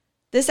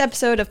This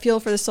episode of Fuel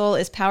for the Soul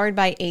is powered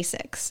by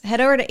ASICS. Head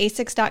over to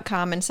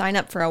asics.com and sign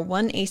up for a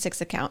one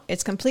ASICS account.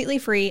 It's completely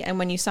free, and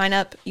when you sign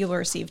up, you will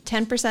receive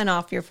 10%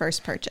 off your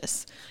first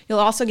purchase. You'll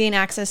also gain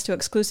access to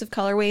exclusive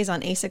colorways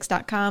on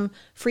asics.com,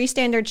 free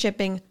standard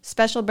shipping,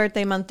 special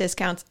birthday month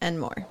discounts, and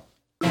more.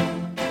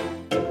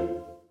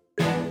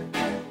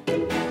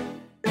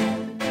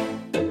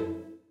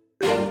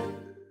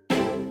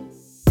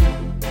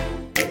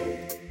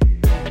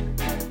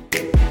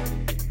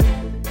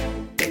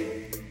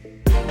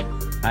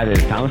 Hi, this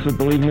is Thomas with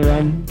Believe in the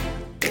Run.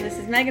 This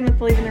is Megan with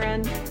Believe in the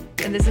Run.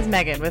 And this is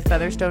Megan with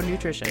Featherstone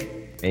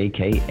Nutrition.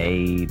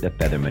 AKA the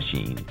Feather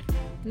Machine.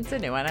 It's a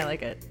new one. I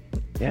like it.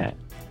 Yeah.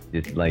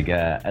 Just like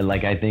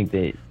I think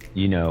that,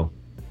 you know,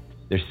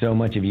 there's so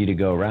much of you to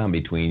go around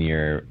between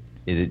your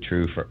Is It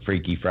True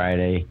Freaky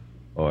Friday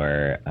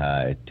or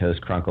Toast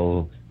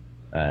Crunkles.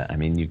 I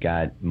mean, you've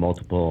got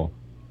multiple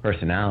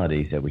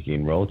personalities that we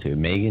can roll to.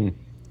 Megan,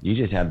 you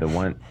just have the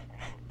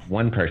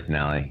one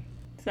personality.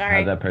 Sorry.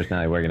 How's that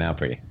personality working out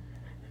for you?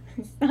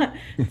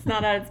 It's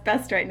not at its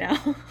best right now.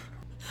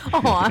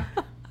 Aw.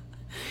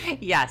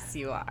 Yes,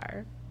 you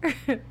are.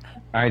 All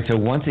right, so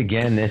once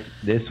again,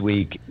 this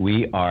week,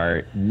 we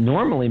are,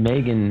 normally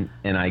Megan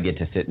and I get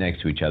to sit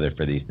next to each other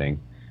for these things,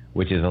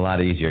 which is a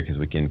lot easier because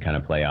we can kind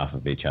of play off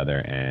of each other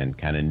and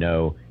kind of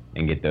know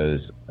and get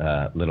those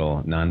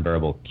little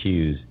nonverbal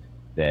cues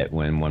that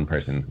when one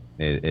person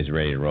is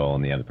ready to roll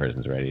and the other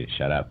person's ready to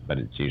shut up, but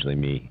it's usually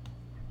me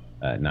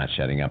not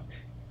shutting up.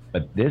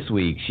 But this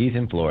week, she's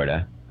in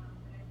Florida,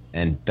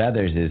 and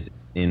Feathers is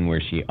in where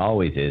she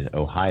always is,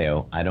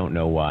 Ohio. I don't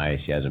know why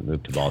she hasn't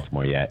moved to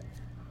Baltimore yet,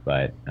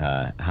 but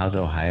how's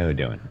Ohio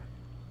doing?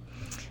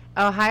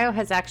 Ohio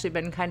has actually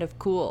been kind of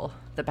cool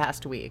the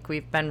past week.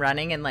 We've been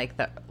running in like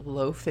the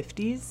low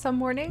 50s some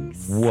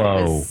mornings. Whoa.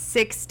 It was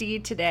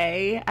 60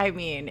 today. I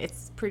mean,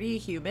 it's pretty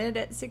humid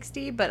at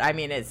 60, but I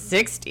mean, it's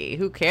 60.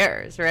 Who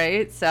cares,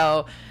 right?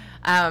 So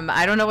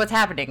I don't know what's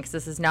happening because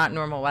this is not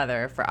normal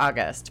weather for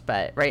August,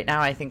 but right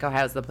now I think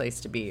Ohio's the place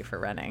to be for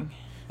running.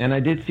 And I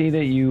did see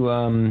that you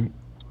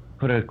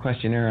put a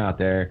questionnaire out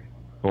there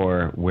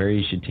for where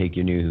you should take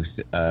your new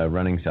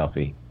running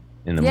selfie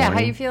in the morning. Yeah, how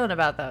you feeling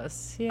about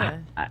those? Yeah.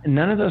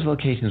 None of those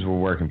locations were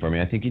working for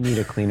me. I think you need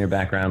a cleaner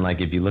background.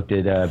 Like if you looked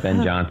at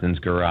Ben Johnson's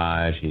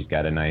garage, he's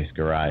got a nice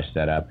garage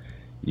set up.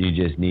 You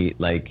just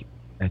need I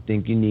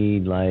think you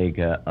need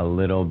a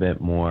little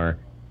bit more,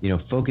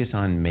 focus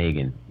on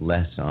Megan,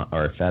 less on,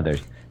 or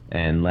Feathers,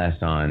 and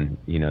less on,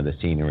 the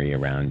scenery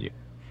around you.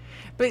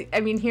 But,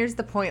 I mean, here's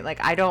the point.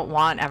 I don't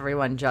want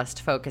everyone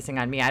just focusing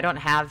on me. I don't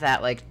have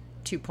that,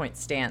 2-point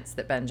stance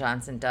that Ben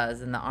Johnson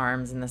does in the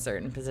arms in a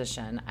certain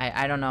position.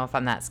 I don't know if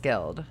I'm that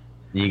skilled.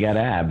 You got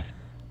abs.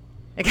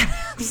 I got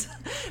abs.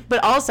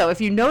 But also, if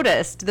you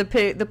noticed, the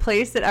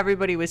place that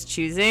everybody was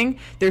choosing,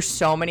 there's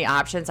so many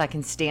options. I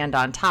can stand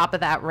on top of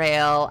that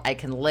rail. I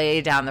can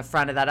lay down the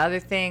front of that other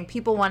thing.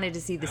 People wanted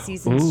to see the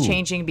seasons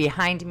changing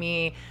behind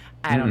me.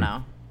 I don't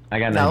know. I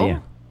got an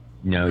idea.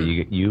 No,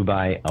 you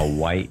buy a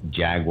white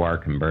Jaguar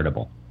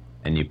convertible,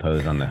 and you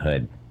pose on the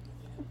hood.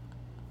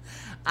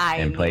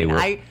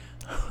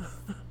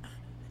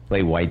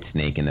 Play White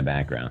Snake in the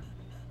background.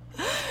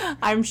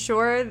 I'm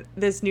sure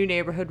this new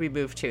neighborhood we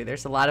moved to,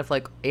 there's a lot of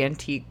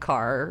antique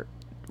car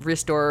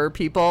restorer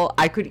people.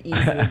 I could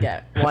easily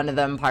get one of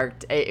them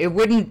parked. It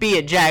wouldn't be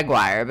a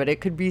Jaguar, but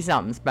it could be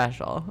something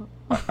special.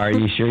 Are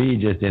you sure you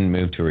just didn't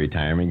move to a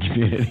retirement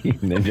community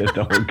and then just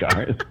own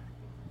cars?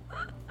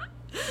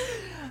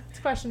 It's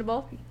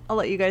questionable. I'll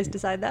let you guys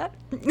decide that.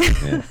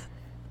 Yeah.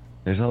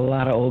 There's a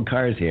lot of old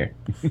cars here.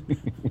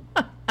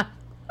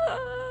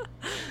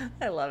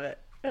 I love it.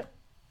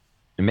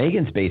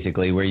 Megan's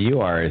basically where you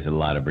are is a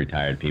lot of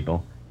retired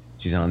people.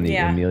 She's on the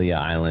Amelia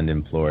Island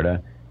in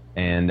Florida.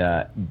 And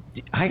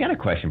I got a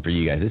question for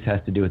you guys. This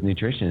has to do with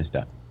nutrition and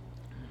stuff.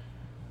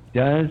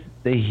 Does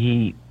the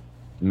heat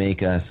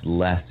make us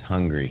less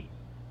hungry?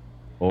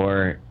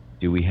 Or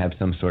do we have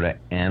some sort of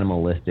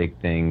animalistic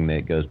thing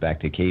that goes back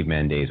to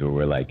caveman days where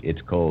we're like,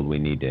 it's cold, we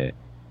need to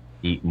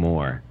eat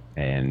more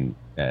and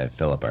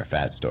fill up our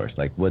fat stores?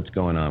 What's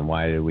going on?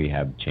 Why do we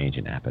have change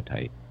in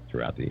appetite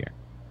throughout the year?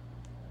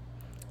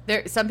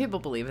 Some people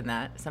believe in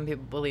that. Some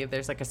people believe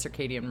there's a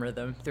circadian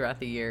rhythm throughout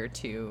the year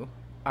to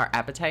our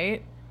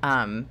appetite.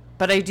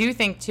 But I do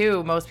think,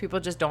 too, most people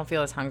just don't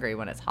feel as hungry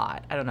when it's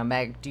hot. I don't know,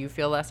 Meg, do you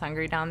feel less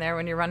hungry down there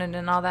when you're running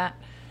and all that?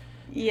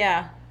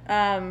 Yeah,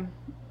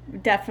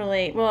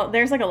 definitely. Well,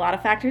 there's a lot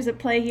of factors at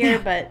play here,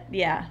 but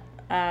yeah,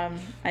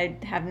 I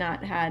have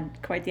not had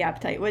quite the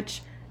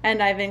appetite,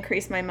 and I've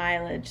increased my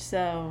mileage.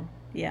 So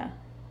yeah,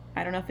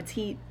 I don't know if it's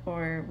heat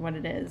or what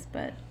it is,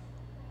 but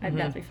I'm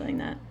definitely feeling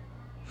that.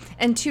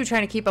 And two,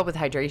 trying to keep up with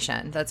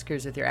hydration. That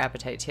screws with your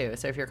appetite too.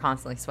 So if you're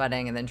constantly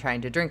sweating and then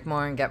trying to drink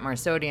more and get more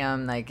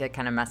sodium, it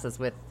kind of messes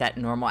with that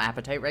normal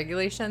appetite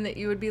regulation that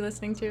you would be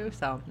listening to.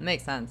 So it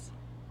makes sense.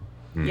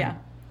 Yeah.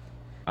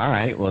 All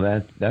right. Well,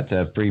 that's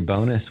a free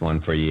bonus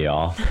one for you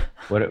all.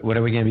 What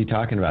are we going to be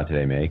talking about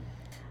today, Meg?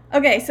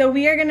 Okay, so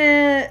we are going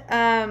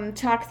to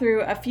talk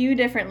through a few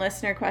different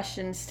listener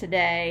questions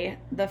today.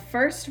 The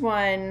first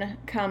one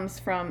comes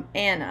from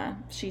Anna.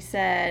 She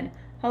said,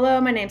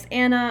 "Hello, my name's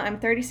Anna. I'm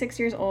 36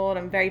 years old.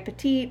 I'm very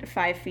petite,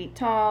 5 feet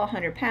tall,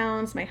 100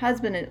 pounds. My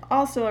husband is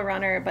also a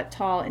runner, but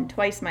tall and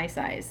twice my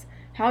size.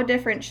 How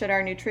different should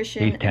our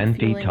nutrition He's 10 and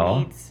feet fueling tall?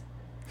 needs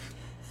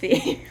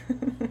be?"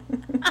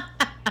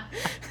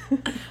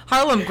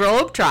 Harlem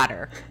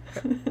Globetrotter.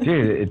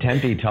 Dude, 10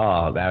 feet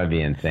tall, that would be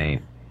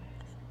insane.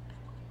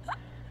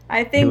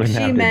 I think wouldn't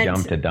she have to meant,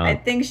 jump to dunk. I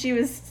think she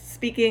was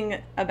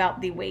speaking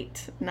about the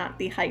weight, not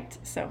the height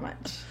so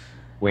much.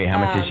 Wait, how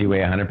much does she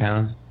weigh? 100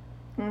 pounds?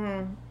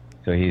 Mm-hmm.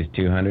 So he's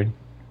 200?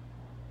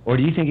 Or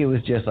do you think it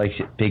was just like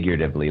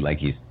figuratively, like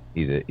he's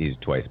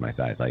twice my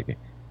size, like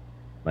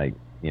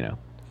you know,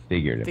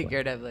 figuratively?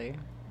 Figuratively.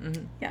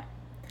 Mm-hmm. Yeah.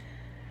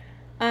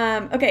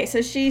 Okay,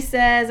 so she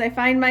says, "I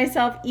find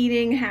myself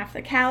eating half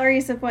the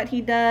calories of what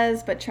he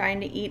does, but trying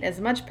to eat as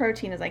much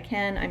protein as I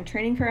can. I'm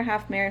training for a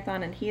half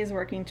marathon, and he is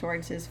working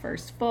towards his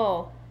first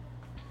full."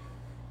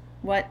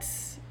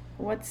 What's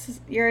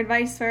your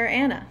advice for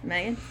Anna,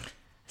 Megan?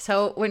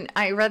 So when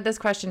I read this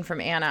question from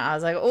Anna, I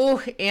was like,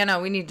 oh, Anna,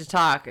 we need to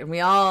talk. And we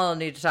all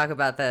need to talk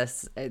about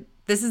this.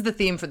 This is the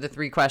theme for the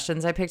 3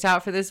 questions I picked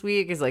out for this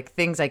week, is like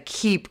things I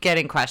keep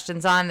getting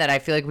questions on that I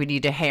feel like we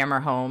need to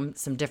hammer home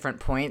some different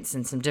points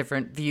and some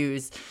different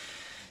views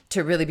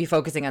to really be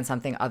focusing on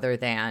something other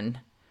than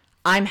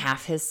I'm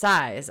half his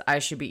size. I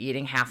should be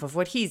eating half of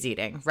what he's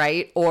eating,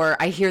 right? Or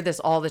I hear this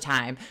all the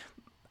time.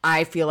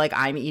 I feel like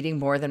I'm eating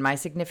more than my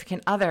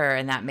significant other,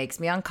 and that makes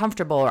me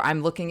uncomfortable. Or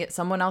I'm looking at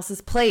someone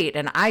else's plate,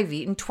 and I've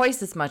eaten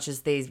twice as much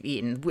as they've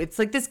eaten. It's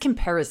like this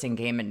comparison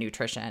game in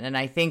nutrition. And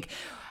I think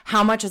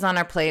how much is on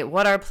our plate,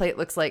 what our plate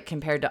looks like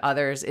compared to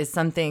others is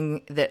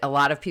something that a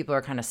lot of people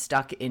are kind of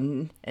stuck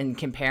in and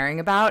comparing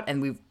about.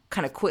 And we've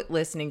kind of quit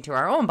listening to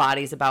our own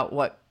bodies about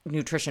what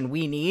nutrition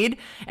we need,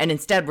 and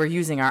instead we're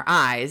using our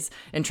eyes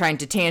and trying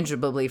to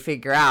tangibly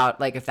figure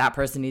out, like, if that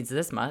person needs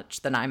this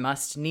much, then I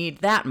must need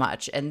that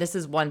much. And this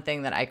is one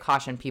thing that I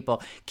caution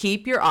people: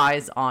 keep your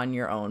eyes on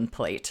your own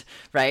plate,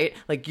 right?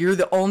 Like, you're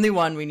the only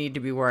one we need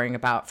to be worrying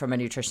about from a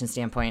nutrition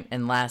standpoint,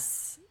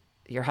 unless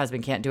your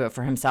husband can't do it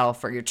for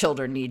himself, or your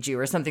children need you,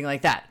 or something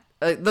like that.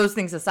 Those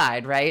things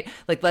aside, right?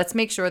 Like, let's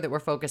make sure that we're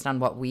focused on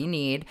what we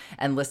need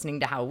and listening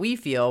to how we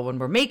feel when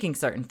we're making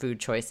certain food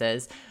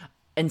choices,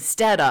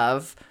 instead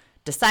of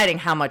deciding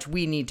how much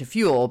we need to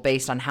fuel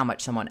based on how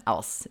much someone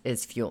else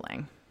is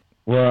fueling.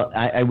 Well,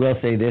 I will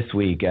say this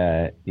week,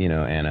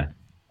 Anna,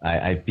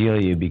 I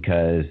feel you,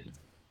 because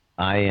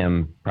I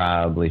am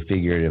probably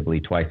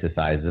figuratively twice the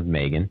size of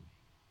Megan.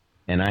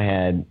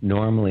 And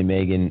normally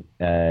Megan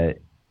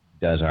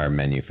does our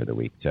menu for the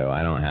week, so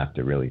I don't have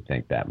to really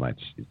think that much.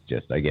 It's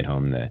just I get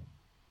home, the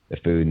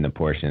food and the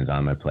portions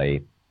on my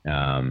plate,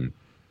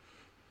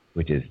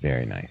 which is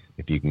very nice.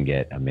 If you can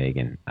get a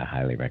Megan, I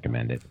highly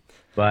recommend it.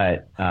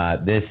 But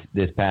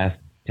this past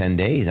 10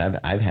 days,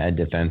 I've had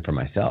to fend for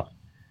myself.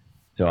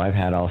 So I've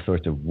had all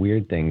sorts of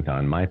weird things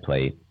on my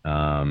plate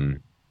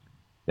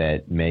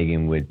that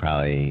Megan would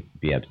probably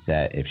be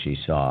upset if she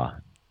saw,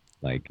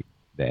 like,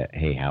 that,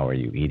 hey, how are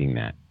you eating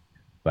that?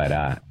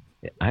 But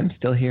I'm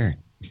still here.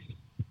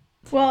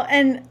 Well,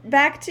 and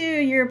back to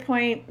your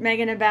point,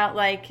 Megan, about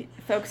like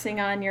focusing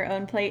on your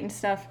own plate and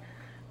stuff.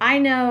 I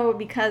know,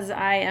 because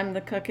I am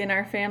the cook in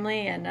our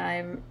family, and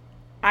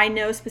I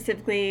know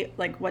specifically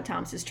like what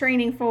Thomas is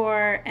training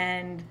for,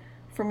 and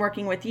from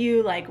working with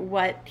you, like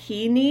what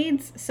he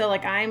needs. So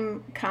like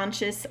I'm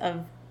conscious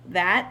of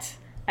that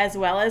as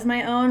well as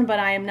my own, but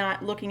I am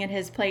not looking at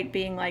his plate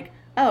being like,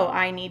 oh,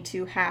 I need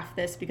to half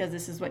this because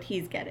this is what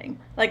he's getting.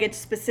 Like, it's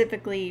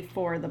specifically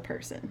for the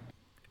person.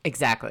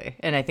 Exactly.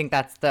 And I think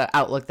that's the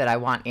outlook that I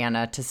want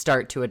Anna to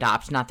start to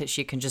adopt. Not that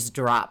she can just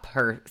drop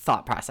her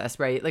thought process,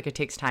 right? Like, it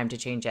takes time to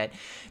change it.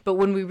 But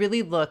when we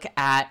really look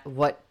at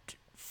what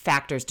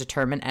factors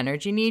determine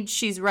energy needs,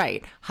 she's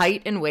right.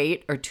 Height and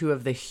weight are 2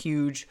 of the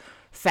huge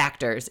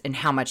factors in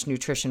how much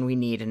nutrition we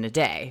need in a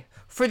day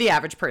for the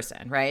average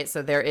person, right?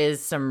 So there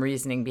is some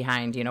reasoning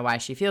behind, why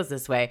she feels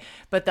this way.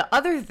 But the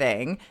other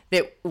thing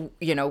that,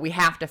 we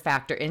have to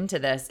factor into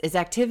this is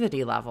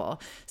activity level.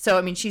 So,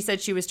 I mean, she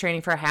said she was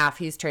training for a half,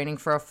 he's training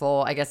for a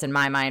full. I guess in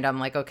my mind, I'm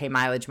like, okay,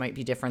 mileage might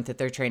be different that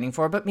they're training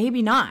for, but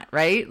maybe not,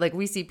 right? Like,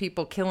 we see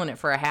people killing it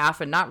for a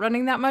half and not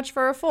running that much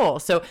for a full.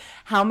 So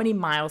how many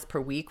miles per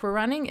week we're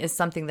running is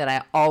something that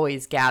I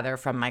always gather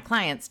from my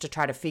clients to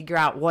try to figure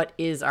out what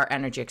is our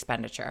energy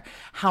expenditure.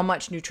 How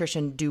much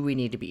nutrition do we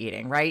need to be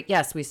eating, right?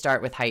 Yes, we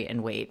start with height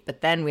and weight,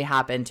 but then we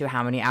hop into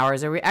how many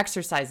hours are we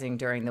exercising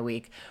during the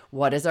week?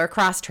 What is our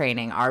cross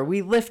training? Are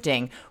we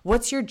lifting?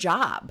 What's your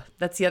job?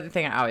 That's the other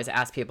thing I always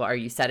ask people. Are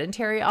you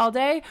sedentary all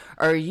day?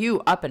 Or are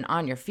you up and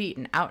on your feet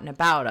and out and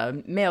about,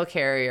 a mail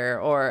carrier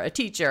or a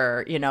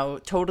teacher,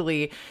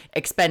 totally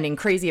expending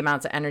crazy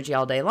amounts of energy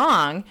all day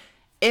long?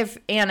 If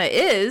Anna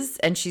is,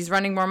 and she's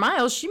running more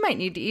miles, she might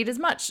need to eat as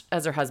much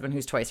as her husband,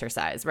 who's twice her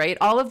size, right?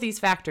 All of these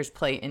factors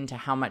play into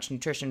how much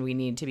nutrition we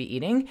need to be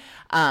eating.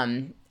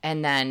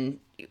 And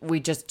then, we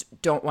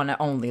just don't want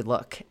to only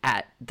look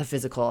at the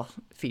physical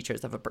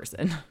features of a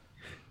person.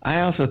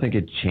 I also think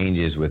it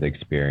changes with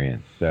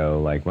experience.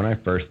 So like when I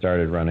first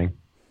started running,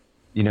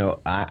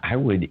 I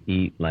would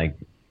eat like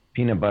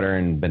peanut butter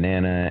and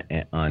banana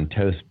on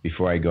toast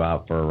before I go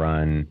out for a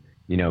run,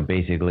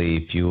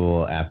 basically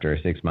fuel after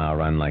a 6-mile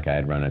run like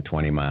I'd run a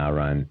 20-mile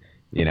run,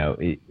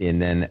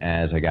 and then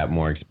as I got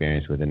more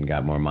experience with it and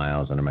got more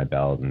miles under my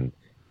belt and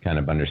kind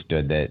of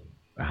understood that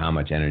how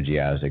much energy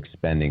I was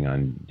expending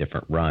on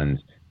different runs,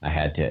 I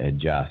had to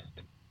adjust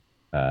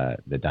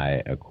the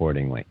diet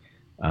accordingly.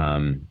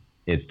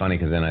 It's funny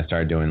because then I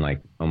started doing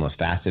like almost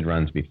fasted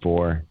runs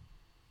before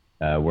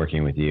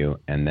working with you.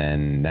 And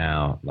then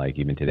now, like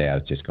even today, I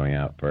was just going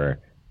out for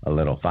a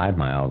little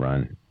 5-mile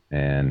run.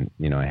 And,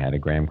 I had a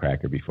graham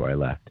cracker before I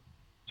left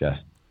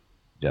just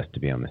to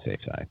be on the safe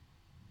side.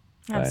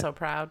 I'm so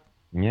proud.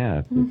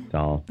 Yeah, it's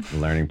all a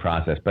learning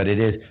process. But it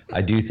is,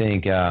 I do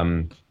think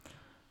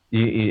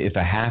if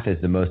a half is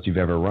the most you've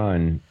ever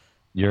run,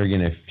 you're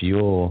going to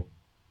fuel,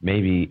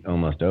 maybe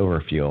almost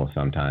over fuel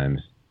sometimes.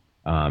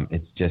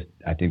 It's just,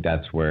 I think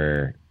that's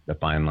where the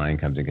fine line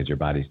comes in because your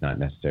body's not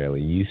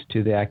necessarily used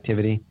to the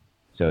activity.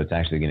 So it's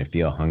actually going to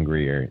feel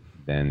hungrier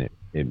than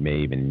it may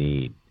even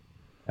need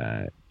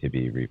to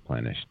be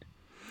replenished.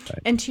 But.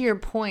 And to your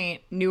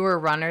point, newer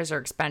runners are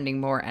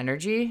expending more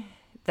energy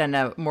than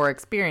a more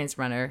experienced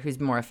runner who's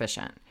more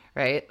efficient.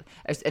 Right.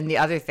 And the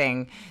other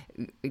thing,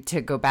 to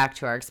go back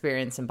to our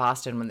experience in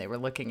Boston when they were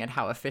looking at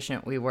how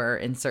efficient we were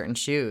in certain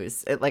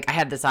shoes, I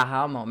had this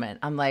aha moment.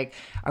 I'm like,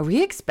 are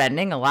we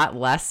expending a lot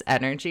less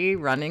energy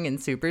running in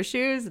super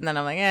shoes? And then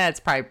I'm like, it's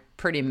probably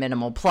pretty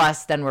minimal.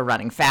 Plus, then we're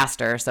running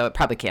faster. So it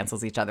probably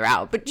cancels each other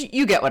out. But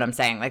you get what I'm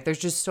saying. Like, there's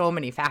just so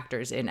many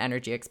factors in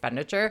energy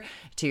expenditure.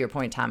 To your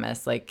point,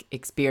 Thomas, like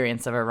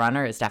experience of a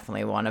runner is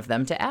definitely one of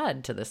them to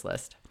add to this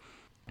list.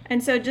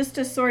 And so just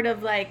to sort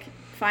of like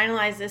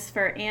finalize this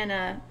for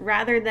Anna,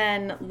 rather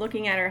than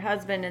looking at her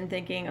husband and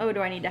thinking, oh,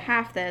 do I need to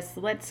half this?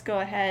 Let's go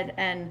ahead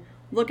and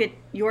look at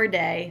your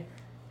day,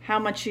 how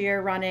much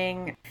you're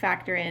running,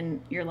 factor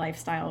in your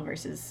lifestyle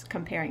versus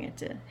comparing it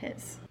to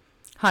his.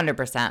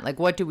 100%. Like,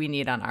 what do we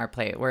need on our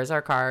plate? Where's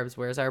our carbs?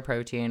 Where's our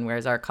protein?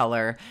 Where's our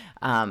color?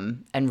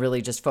 And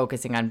really just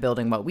focusing on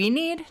building what we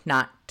need,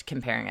 not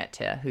comparing it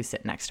to who's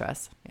sitting next to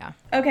us. Yeah.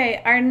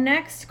 Okay. Our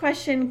next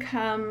question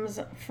comes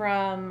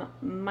from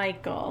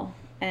Michael.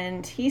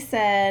 And he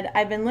said,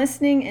 I've been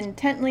listening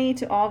intently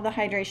to all of the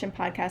hydration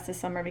podcasts this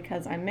summer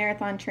because I'm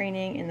marathon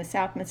training in the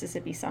South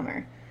Mississippi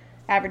summer.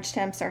 Average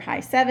temps are high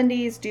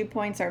 70s, dew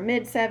points are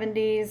mid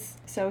 70s,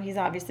 so he's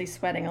obviously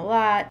sweating a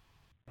lot.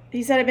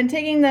 He said, I've been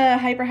taking the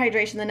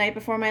hyperhydration the night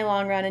before my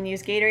long run and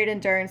use Gatorade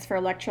Endurance for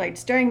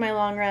electrolytes during my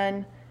long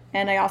run.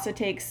 And I also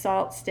take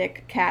salt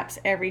stick caps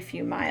every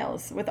few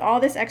miles. With all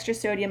this extra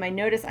sodium, I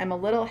notice I'm a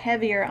little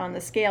heavier on the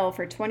scale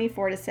for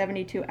 24 to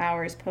 72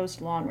 hours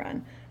post-long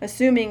run,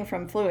 assuming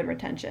from fluid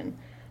retention.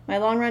 My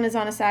long run is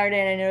on a Saturday,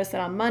 and I noticed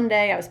that on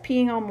Monday I was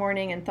peeing all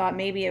morning and thought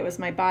maybe it was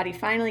my body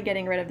finally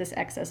getting rid of this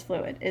excess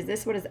fluid. Is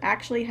this what is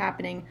actually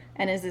happening,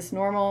 and is this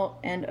normal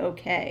and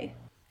okay?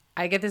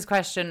 I get this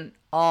question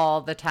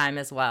all the time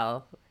as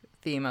well.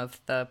 Theme of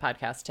the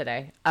podcast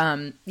today.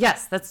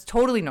 Yes, that's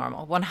totally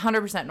normal,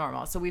 100%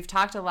 normal. So we've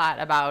talked a lot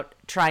about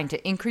trying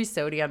to increase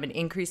sodium and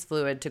increase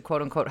fluid to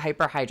quote unquote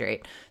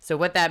hyperhydrate. So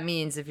what that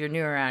means, if you're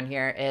new around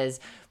here, is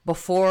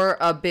before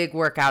a big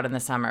workout in the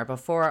summer,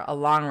 before a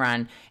long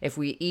run, if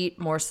we eat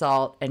more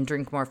salt and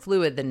drink more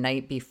fluid the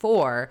night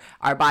before,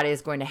 our body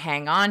is going to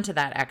hang on to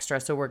that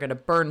extra. So we're going to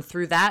burn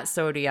through that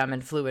sodium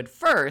and fluid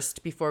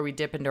first before we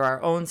dip into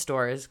our own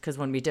stores, because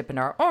when we dip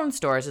into our own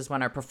stores is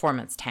when our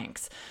performance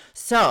tanks.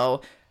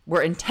 So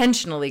we're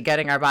intentionally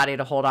getting our body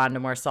to hold on to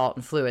more salt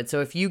and fluid.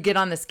 So if you get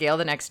on the scale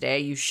the next day,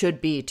 you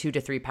should be 2 to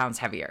 3 pounds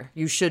heavier.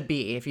 You should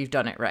be, if you've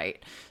done it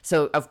right.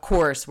 So of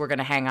course, we're going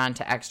to hang on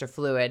to extra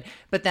fluid.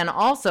 But then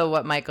also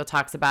what Michael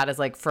talks about is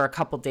like for a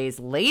couple days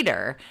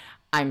later,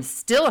 I'm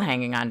still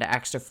hanging on to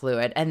extra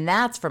fluid, and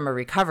that's from a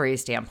recovery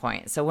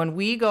standpoint. So when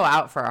we go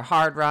out for a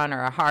hard run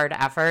or a hard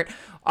effort,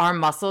 our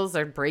muscles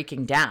are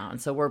breaking down.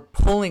 So we're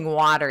pulling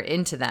water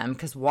into them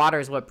because water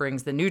is what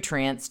brings the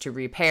nutrients to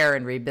repair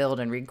and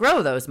rebuild and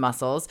regrow those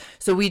muscles.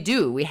 So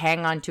we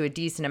hang on to a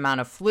decent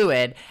amount of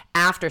fluid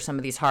after some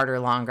of these harder,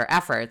 longer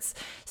efforts.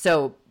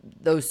 So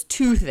those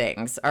two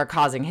things are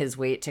causing his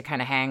weight to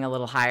kind of hang a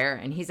little higher.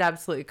 And he's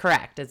absolutely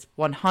correct. It's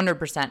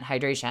 100%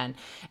 hydration.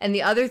 And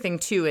the other thing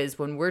too is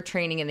when we're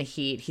training in the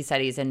heat, he said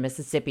he's in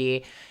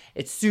Mississippi,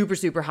 it's super,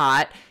 super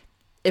hot.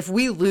 If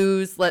we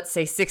lose, let's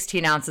say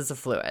 16 ounces of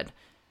fluid,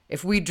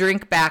 if we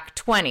drink back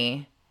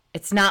 20,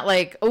 it's not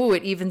like, oh,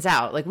 it evens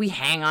out. Like we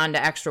hang on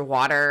to extra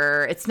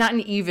water. It's not an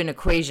even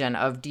equation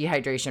of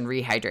dehydration,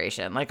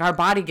 rehydration. Like our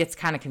body gets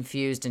kind of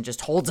confused and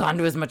just holds on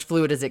to as much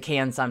fluid as it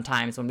can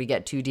sometimes when we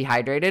get too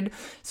dehydrated.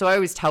 So I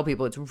always tell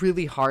people it's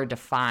really hard to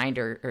find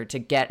or to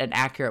get an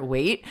accurate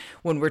weight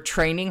when we're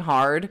training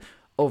hard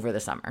over the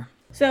summer.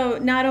 So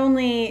not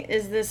only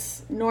is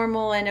this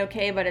normal and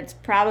okay, but it's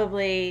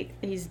probably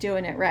he's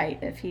doing it right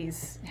if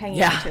he's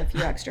hanging on to a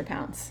few extra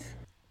pounds.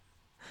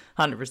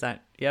 100%.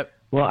 Yep.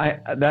 Well,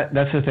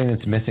 that's the thing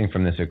that's missing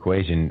from this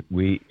equation.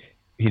 He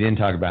didn't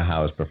talk about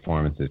how his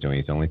performance is doing.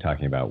 He's only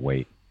talking about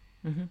weight.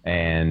 Mm-hmm.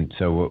 And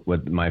so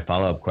what my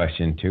follow-up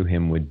question to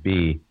him would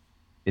be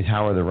is,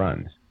 how are the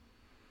runs?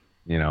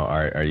 You know,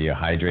 are you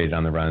hydrated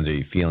on the runs? Are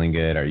you feeling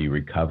good? Are you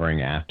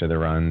recovering after the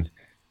runs?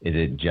 Is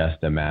it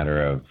just a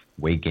matter of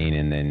weight gain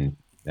and then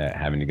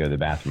having to go to the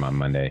bathroom on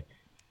Monday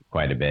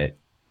quite a bit?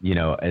 You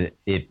know,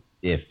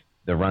 if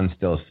the runs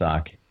still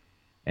suck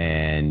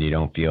and you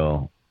don't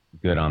feel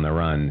good on the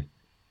runs,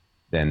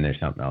 then there's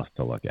something else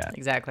to look at.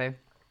 Exactly.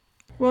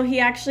 Well, he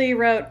actually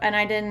wrote, and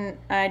I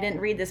didn't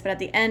read this, but at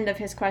the end of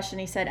his question,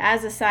 he said,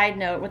 as a side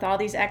note, with all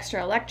these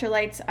extra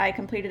electrolytes, I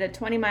completed a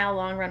 20-mile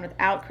long run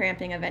without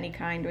cramping of any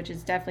kind, which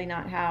is definitely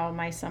not how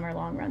my summer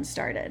long run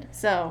started.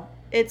 So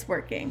it's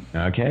working.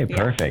 Okay,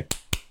 perfect.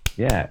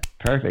 Yeah,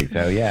 perfect.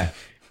 So yeah,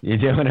 you're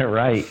doing it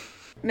right.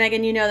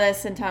 Megan, you know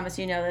this, and Thomas,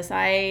 you know this.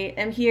 I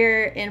am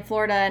here in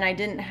Florida, and I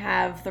didn't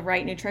have the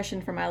right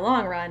nutrition for my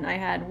long run. I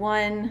had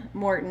one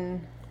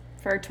Morton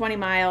for 20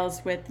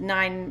 miles with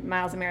 9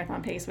 miles of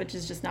marathon pace, which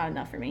is just not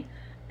enough for me.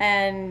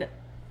 And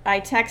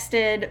I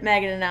texted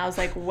Megan, and I was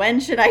like,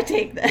 when should I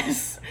take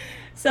this?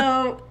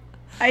 So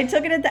I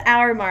took it at the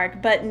hour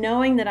mark, but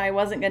knowing that I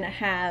wasn't going to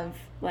have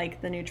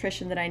like the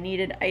nutrition that I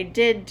needed, I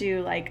did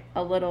do like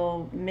a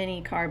little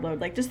mini carb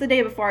load. Like just the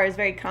day before, I was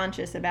very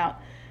conscious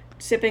about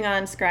sipping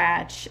on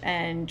Scratch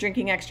and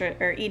drinking extra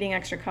or eating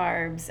extra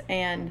carbs.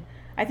 And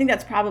I think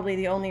that's probably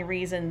the only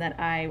reason that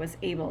I was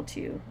able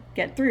to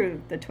get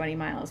through the 20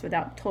 miles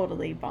without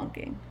totally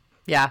bonking.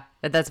 Yeah,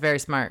 that's very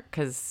smart,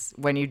 because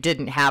when you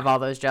didn't have all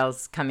those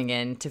gels coming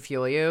in to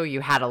fuel you, you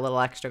had a little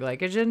extra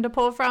glycogen to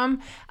pull from.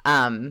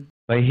 But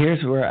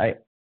here's where I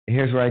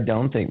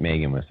don't think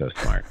Megan was so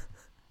smart.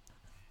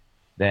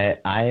 That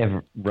I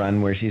have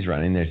run where she's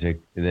running.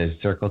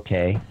 There's Circle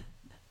K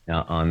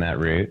on that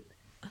route.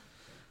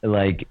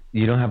 Like,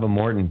 you don't have a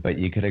Morton, but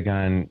you could have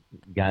gotten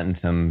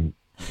some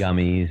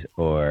gummies,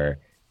 or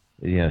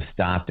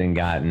stopped and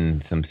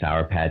gotten some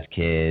Sour Patch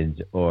Kids,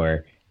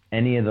 or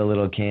any of the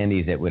little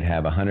candies that would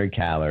have 100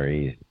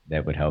 calories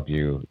that would help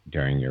you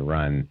during your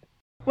run.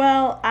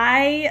 Well,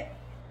 I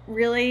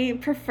really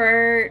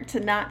prefer to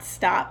not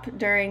stop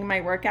during my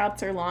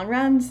workouts or long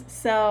runs,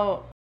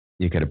 so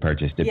you could have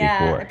purchased it before.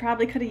 Yeah, I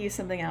probably could have used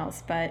something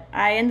else, but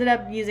I ended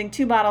up using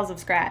 2 bottles of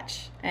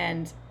Scratch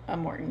and a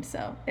Morton,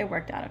 so it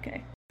worked out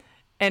okay.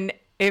 And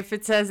if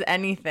it says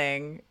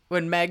anything,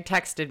 when Meg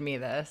texted me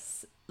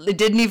this, it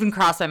didn't even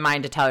cross my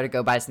mind to tell her to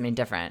go buy something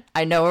different.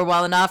 I know her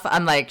well enough.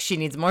 I'm like, she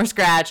needs more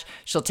Scratch.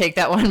 She'll take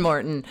that one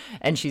Morton,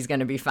 and she's going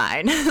to be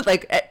fine.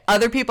 Like,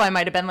 other people, I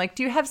might have been like,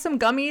 do you have some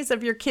gummies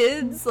of your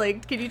kids?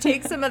 Like, could you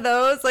take some of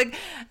those? Like,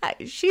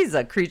 she's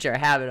a creature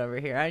of habit over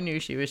here. I knew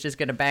she was just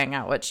going to bang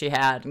out what she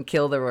had and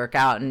kill the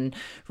workout and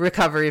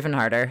recover even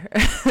harder.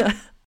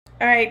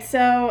 All right,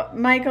 so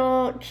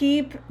Michael,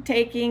 keep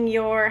taking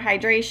your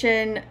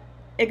hydration.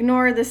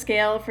 Ignore the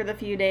scale for the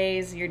few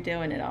days. You're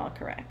doing it all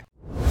correct.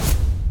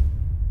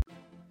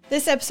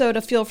 This episode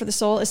of Fuel for the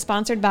Soul is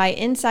sponsored by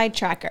Inside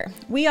Tracker.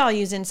 We all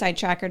use Inside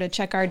Tracker to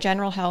check our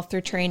general health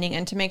through training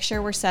and to make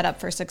sure we're set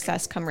up for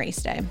success come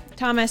race day.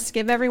 Thomas,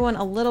 give everyone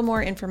a little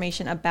more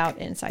information about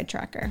Inside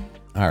Tracker.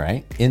 All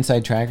right.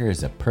 Inside Tracker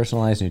is a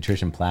personalized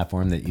nutrition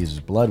platform that uses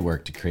blood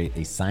work to create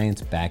a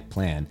science-backed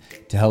plan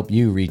to help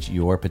you reach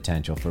your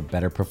potential for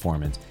better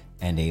performance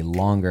and a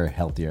longer,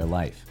 healthier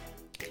life.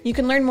 You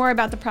can learn more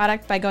about the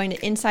product by going to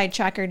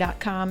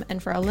InsideTracker.com,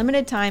 and for a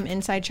limited time,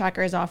 Inside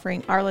Tracker is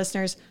offering our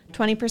listeners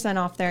 20%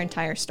 off their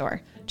entire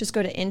store. Just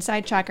go to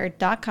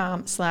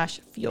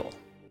InsideTracker.com/fuel.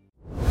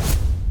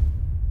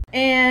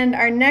 And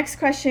our next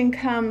question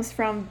comes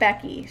from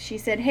Becky. She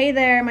said, hey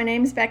there, my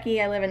name's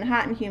Becky. I live in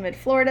hot and humid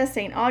Florida,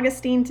 St.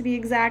 Augustine to be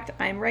exact.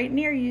 I'm right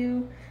near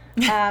you.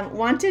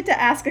 Wanted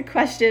to ask a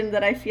question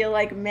that I feel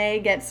like may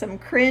get some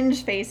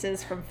cringe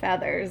faces from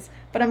Feathers,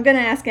 but I'm going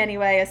to ask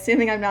anyway,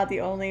 assuming I'm not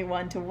the only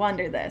one to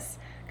wonder this.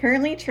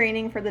 Currently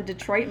training for the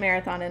Detroit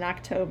Marathon in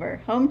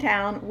October.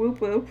 Hometown, whoop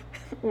whoop.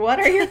 What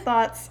are your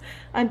thoughts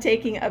on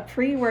taking a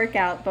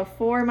pre-workout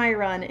before my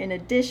run in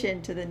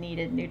addition to the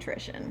needed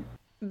nutrition?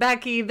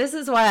 Becky, this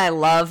is why I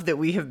love that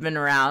we have been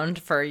around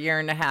for 1.5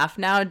 years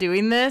now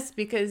doing this,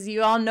 because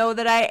you all know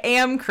that I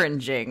am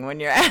cringing when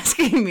you're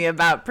asking me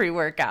about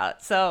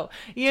pre-workout. So,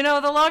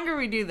 the longer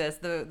we do this,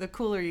 the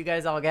cooler you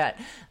guys all get.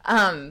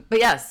 But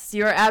yes,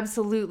 you're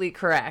absolutely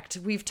correct.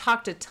 We've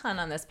talked a ton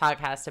on this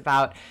podcast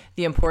about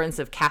the importance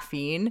of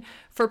caffeine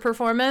for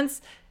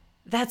performance.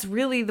 That's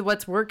really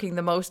what's working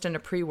the most in a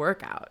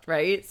pre-workout,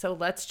 right? So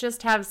let's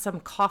just have some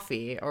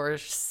coffee or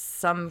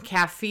some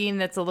caffeine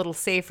that's a little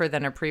safer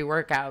than a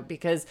pre-workout,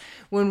 because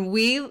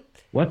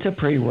What's a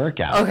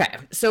pre-workout? Okay,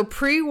 so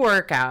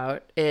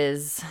pre-workout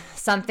is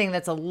something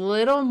that's a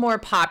little more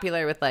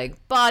popular with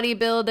like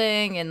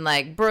bodybuilding and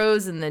like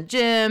bros in the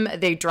gym.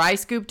 They dry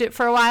scooped it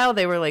for a while.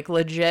 They were like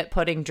legit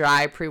putting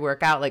dry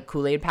pre-workout like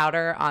Kool-Aid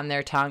powder on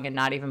their tongue and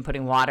not even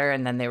putting water,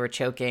 and then they were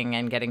choking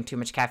and getting too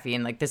much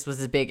caffeine. Like, this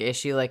was a big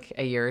issue like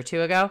a year or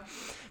two ago.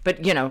 But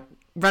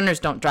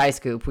runners don't dry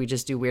scoop. We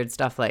just do weird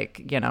stuff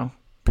like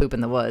poop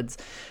in the woods.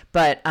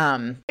 But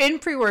in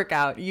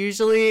pre-workout,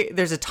 usually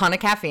there's a ton of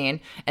caffeine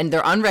and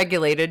they're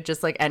unregulated,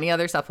 just like any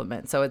other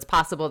supplement. So it's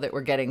possible that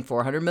we're getting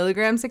 400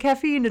 milligrams of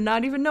caffeine and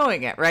not even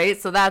knowing it,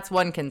 right? So that's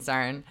one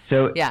concern.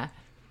 So yeah.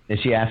 Is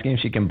she asking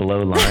if she can blow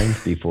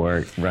lines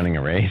before running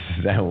a race?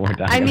 Is that what we're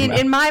talking about? I mean,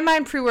 in my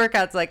mind,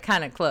 pre-workout's like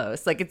kind of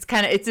close. Like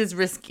it's as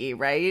risky,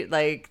 right?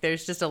 Like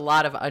there's just a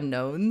lot of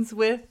unknowns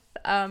with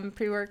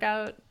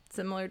pre-workout,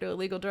 similar to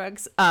illegal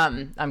drugs.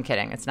 I'm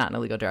kidding. It's not an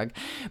illegal drug.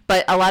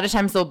 But a lot of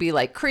times there'll be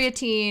like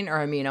creatine or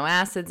amino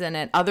acids in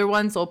it. Other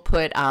ones will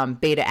put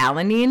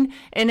beta-alanine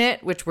in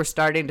it, which we're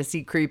starting to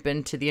see creep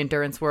into the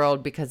endurance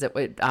world because it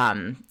would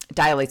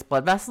dilates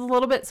blood vessels a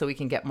little bit so we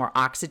can get more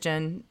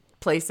oxygen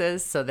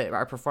places so that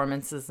our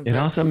performance is improved. It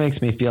also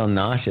makes me feel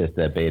nauseous,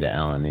 that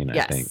beta-alanine,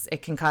 I think. Yes,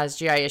 it can cause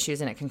GI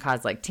issues and it can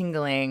cause like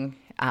tingling.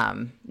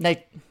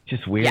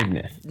 Just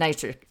weirdness.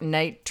 Yeah.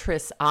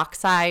 Nitrous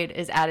oxide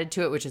is added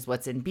to it, which is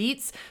what's in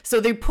beets. So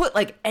they put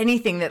like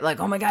anything that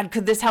like, oh my God,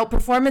 could this help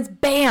performance?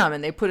 Bam!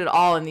 And they put it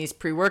all in these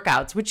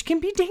pre-workouts, which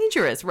can be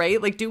dangerous,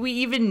 right? Like, do we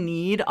even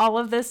need all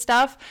of this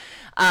stuff?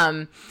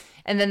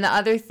 And then the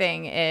other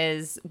thing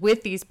is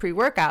with these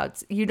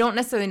pre-workouts, you don't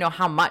necessarily know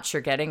how much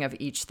you're getting of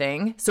each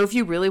thing. So if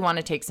you really want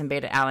to take some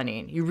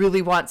beta-alanine, you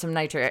really want some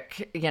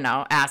nitric,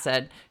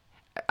 acid,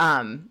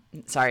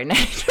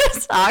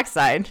 nitrous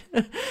oxide,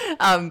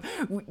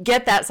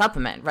 get that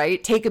supplement,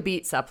 right? Take a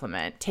beet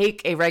supplement,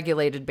 take a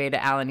regulated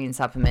beta-alanine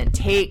supplement,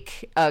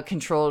 take a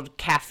controlled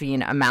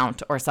caffeine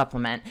amount or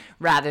supplement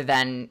rather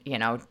than,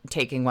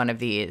 taking one of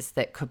these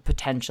that could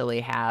potentially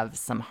have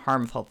some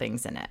harmful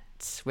things in it,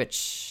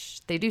 which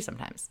they do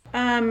sometimes.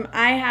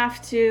 I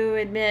have to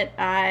admit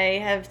I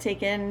have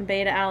taken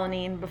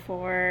beta-alanine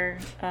before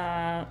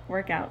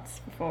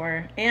workouts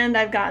before, and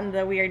I've gotten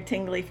the weird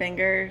tingly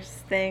fingers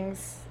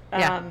things.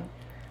 Yeah.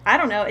 I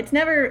don't know. It's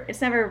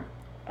never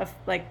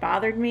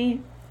bothered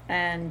me,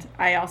 and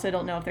I also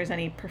don't know if there's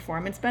any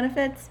performance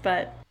benefits.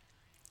 But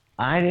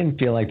I didn't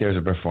feel like there was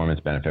a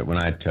performance benefit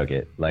when I took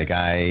it. Like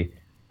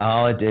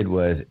all it did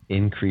was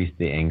increase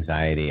the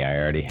anxiety I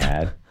already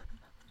had.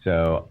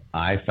 So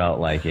I felt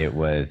like it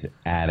was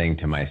adding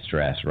to my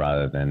stress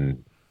rather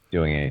than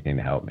doing anything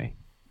to help me.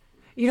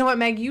 You know what,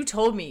 Meg? You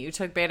told me you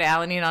took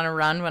beta-alanine on a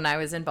run when I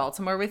was in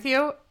Baltimore with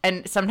you.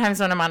 And sometimes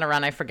when I'm on a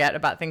run, I forget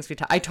about things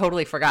I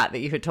totally forgot that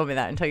you had told me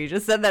that until you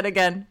just said that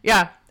again.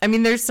 Yeah. I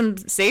mean, there's some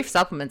safe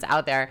supplements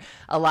out there.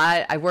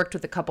 I worked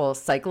with a couple of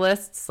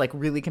cyclists, like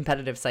really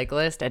competitive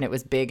cyclists, and it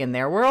was big in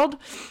their world.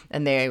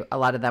 And a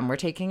lot of them were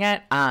taking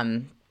it.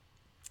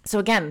 So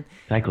again,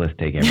 cyclists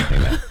take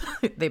everything now.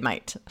 They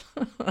might.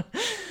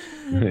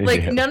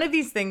 None of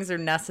these things are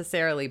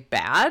necessarily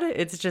bad.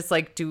 It's just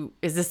like,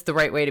 is this the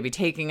right way to be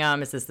taking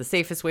them? Is this the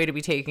safest way to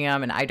be taking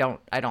them? And I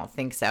don't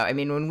think so. I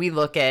mean, when we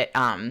look at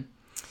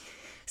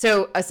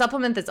so a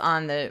supplement that's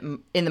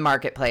in the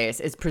marketplace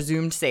is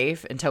presumed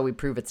safe until we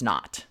prove it's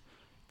not.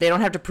 They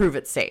don't have to prove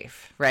it's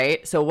safe,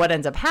 right? So what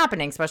ends up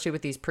happening, especially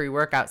with these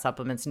pre-workout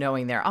supplements,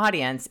 knowing their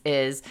audience,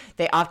 is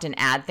they often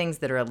add things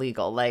that are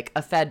illegal, like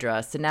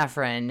ephedra,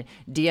 synephrine,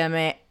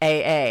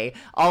 DMAA,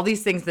 all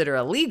these things that are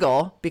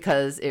illegal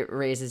because it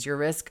raises your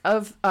risk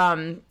of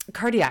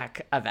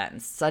cardiac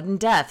events, sudden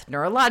death,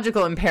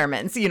 neurological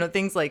impairments,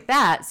 things like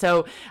that.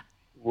 So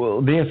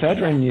well, the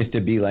ephedrine used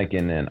to be like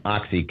in an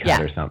OxyCut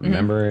or something.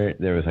 Mm-hmm. Remember,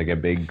 there was like a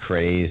big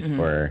craze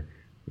for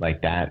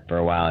like that for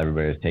a while.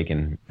 Everybody was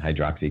taking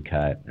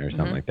hydroxycut or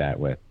something like that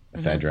with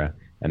ephedra,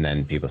 and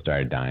then people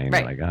started dying.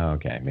 Right. They're like, oh,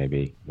 okay,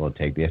 maybe we'll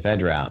take the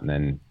ephedra out, and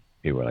then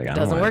people were like, I don't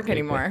doesn't work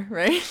anymore,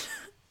 right?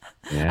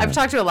 Yeah. I've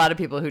talked to a lot of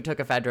people who took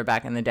ephedra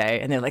back in the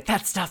day, and they're like,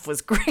 that stuff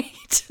was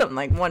great. I'm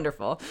like,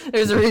 wonderful.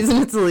 There's a reason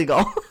it's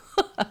illegal.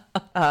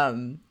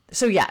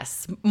 So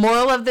yes,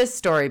 moral of this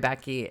story,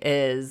 Becky,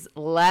 is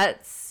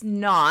let's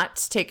not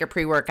take a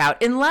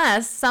pre-workout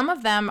unless some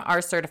of them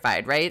are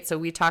certified, right? So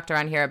we talked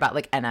around here about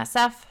like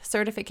NSF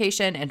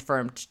certification,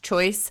 informed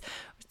choice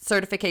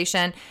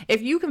certification.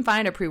 If you can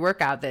find a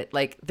pre-workout that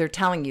like they're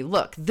telling you,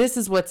 look, this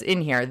is what's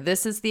in here,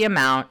 this is the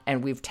amount,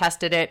 and we've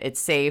tested it, it's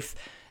safe,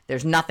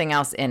 there's nothing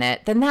else in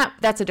it, then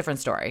that's a different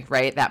story,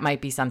 right? That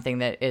might be something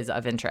that is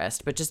of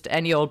interest. But just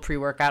any old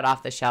pre-workout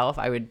off the shelf,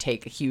 I would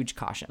take a huge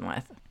caution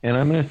with. And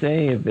I'm going to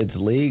say if it's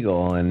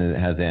legal and it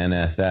has the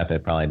NSF,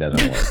 it probably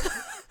doesn't work.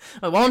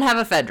 It won't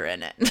have ephedra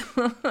in it.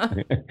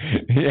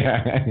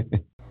 Yeah.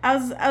 I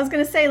was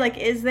going to say, like,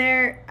 is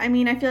there, I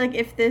mean, I feel like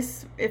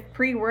if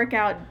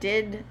pre-workout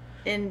did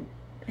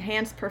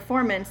enhance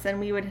performance, then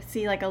we would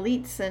see like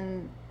elites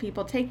and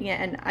people taking it.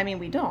 And I mean,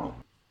 we don't.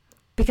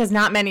 Because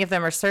not many of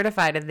them are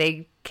certified, and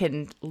they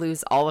can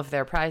lose all of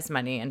their prize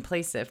money in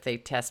place if they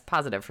test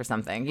positive for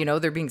something.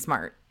 They're being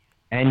smart.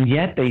 And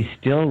yet they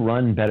still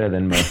run better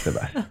than most of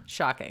us.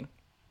 Shocking.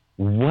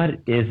 What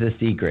is the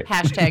secret?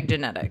 #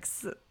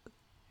 genetics.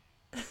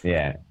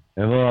 Yeah.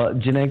 Well,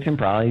 genetics and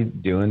probably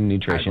doing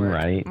nutrition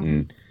right.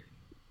 And,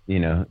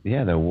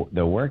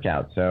 the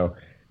workout. So,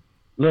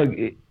 look,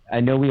 I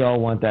know we all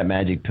want that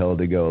magic pill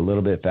to go a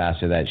little bit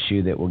faster, that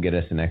shoe that will get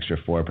us an extra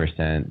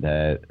 4%.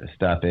 The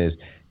stuff is...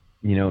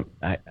 you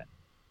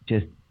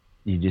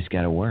just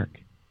got to work.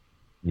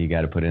 you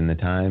got to put in the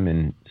time.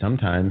 And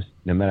sometimes,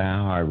 no matter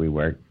how hard we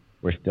work,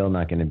 we're still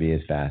not going to be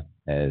as fast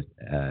as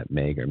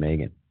Meg or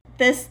Megan.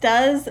 This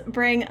does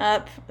bring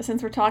up,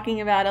 since we're talking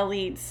about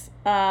elites,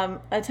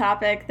 a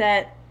topic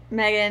that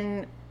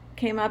Megan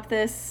came up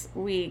this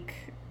week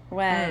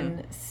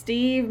when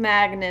Steve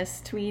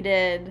Magnus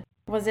tweeted,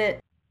 was it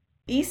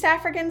East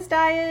Africans'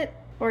 diet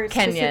or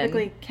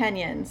specifically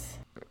Kenyans?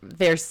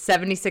 There's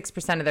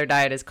 76% of their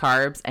diet is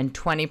carbs and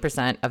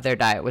 20% of their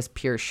diet was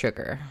pure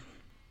sugar.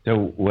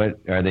 So what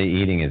are they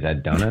eating? Is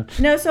that donuts?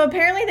 No, so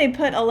apparently they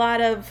put a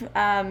lot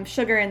of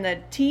sugar in the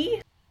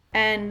tea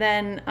and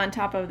then on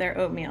top of their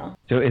oatmeal.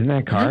 So isn't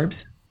that carbs?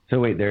 So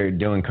wait, they're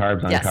doing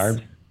carbs on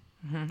carbs?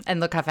 Mm-hmm. And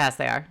look how fast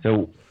they are.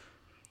 So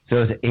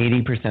is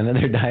 80% of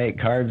their diet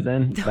carbs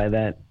then? By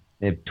that,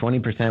 if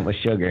 20% was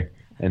sugar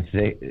and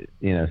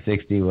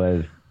 60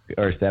 was,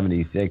 or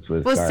 76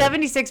 was well,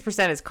 carbs.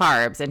 76% is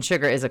carbs and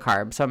sugar is a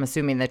carb. So I'm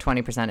assuming the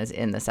 20% is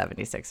in the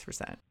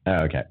 76%. Oh,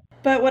 okay.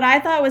 But what I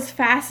thought was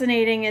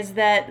fascinating is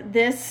that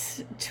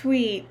this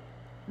tweet,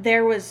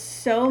 there was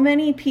so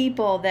many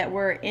people that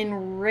were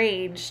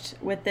enraged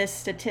with this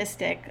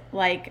statistic.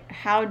 Like,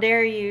 how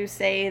dare you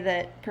say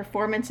that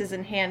performance is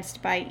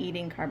enhanced by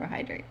eating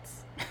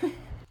carbohydrates?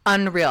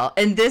 Unreal.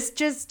 And this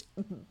just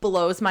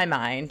blows my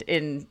mind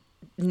in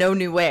no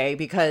new way,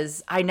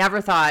 because I never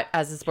thought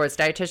as a sports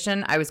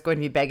dietitian I was going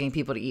to be begging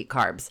people to eat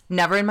carbs.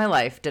 Never in my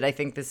life did I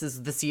think this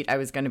is the seat I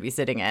was going to be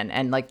sitting in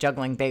and like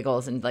juggling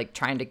bagels and like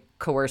trying to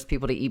coerce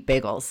people to eat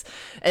bagels.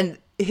 And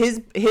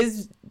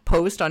his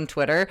post on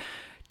Twitter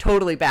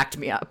totally backed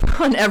me up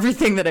on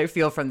everything that I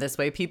feel from this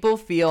way. People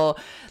feel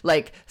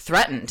like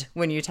threatened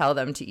when you tell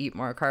them to eat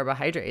more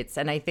carbohydrates.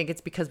 And I think it's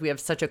because we have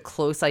such a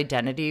close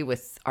identity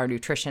with our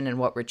nutrition and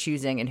what we're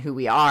choosing and who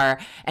we are.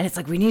 And it's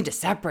like, we need to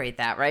separate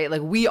that, right?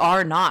 Like, we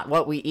are not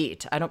what we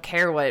eat. I don't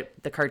care what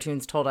the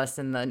cartoons told us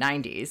in the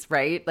 90s,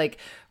 right? Like,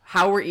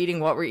 how we're eating,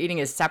 what we're eating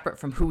is separate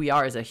from who we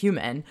are as a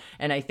human.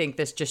 And I think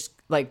this just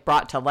like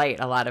brought to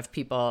light a lot of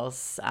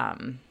people's,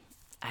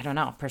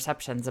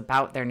 perceptions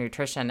about their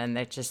nutrition. And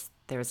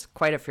there's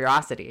quite a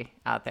ferocity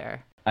out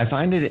there. I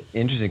find it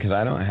interesting because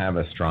I don't have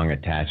a strong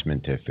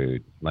attachment to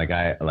food.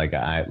 I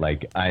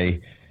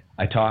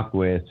talk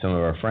with some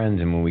of our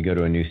friends, and when we go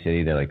to a new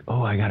city, they're like,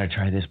 "Oh, I gotta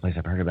try this place.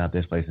 I've heard about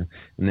this place,"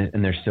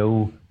 and they're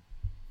so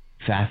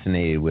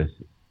fascinated with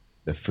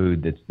the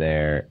food that's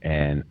there,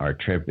 and our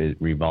trip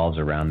revolves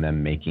around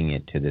them making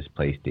it to this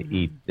place to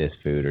eat this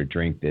food or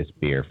drink this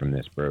beer from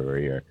this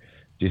brewery or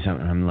do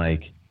something. I'm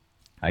like,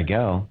 I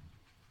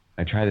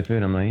try the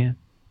food. I'm like, yeah,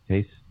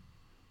 tastes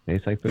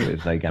like food.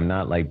 It's like I'm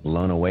not like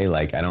blown away.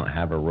 Like, I don't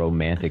have a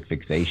romantic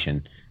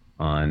fixation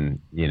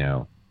on,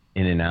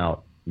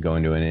 In-N-Out,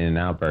 going to an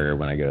In-N-Out burger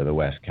when I go to the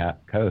West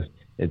Coast.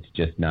 It's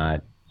just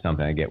not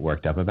something I get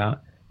worked up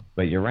about.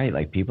 But you're right.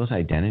 Like, people's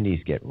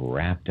identities get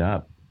wrapped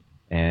up.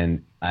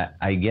 And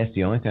I guess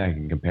the only thing I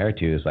can compare it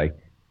to is like,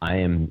 I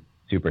am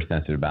super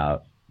sensitive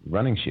about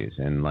running shoes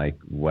and like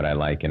what I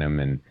like in them.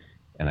 And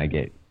I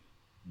get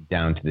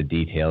down to the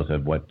details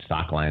of what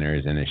sock liner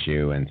is in a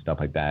shoe and stuff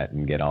like that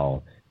and get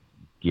all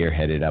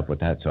gear-headed up with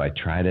that. So I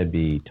try to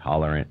be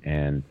tolerant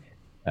and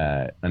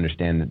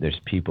understand that there's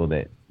people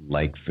that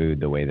like food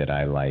the way that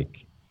I like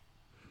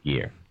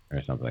gear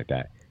or something like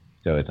that.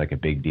 So it's like a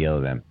big deal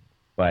to them.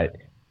 But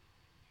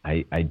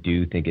I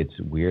do think it's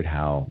weird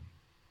how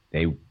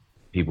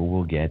people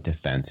will get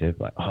defensive.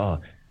 Like, oh,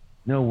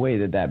 no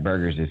way that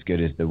burger's as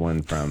good as the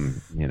one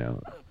from,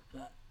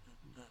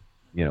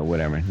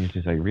 whatever. And it's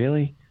just like,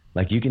 really?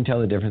 Like, you can tell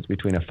the difference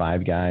between a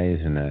Five Guys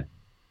and a,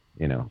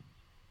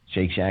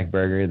 Shake Shack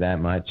burger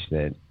that much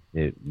that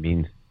it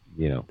means,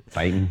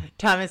 fighting.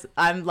 Thomas,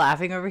 I'm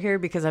laughing over here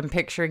because I'm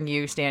picturing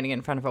you standing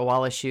in front of a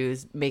wall of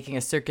shoes, making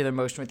a circular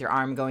motion with your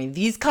arm going,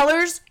 these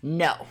colors?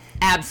 No,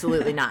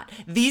 absolutely not.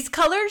 These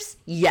colors?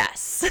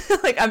 Yes.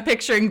 Like, I'm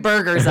picturing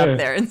burgers up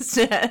there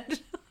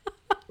instead.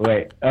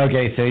 Wait,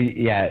 okay,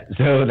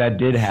 so that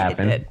did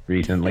happen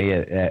recently.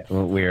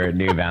 We were at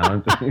New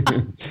Balance.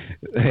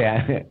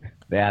 Yeah,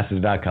 they asked us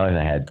about colors.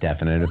 I had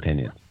definite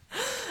opinions.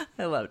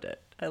 I loved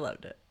it.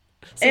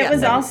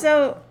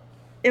 So,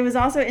 it was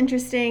also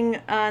interesting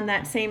on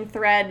that same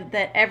thread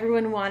that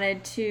everyone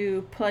wanted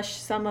to push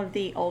some of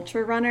the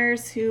ultra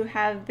runners who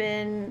have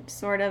been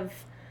sort of,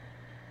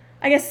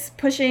 I guess,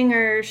 pushing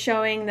or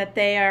showing that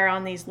they are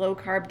on these low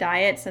carb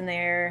diets and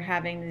they're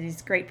having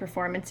these great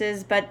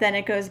performances. But then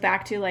it goes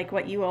back to like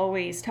what you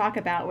always talk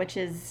about, which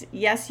is,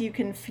 yes, you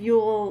can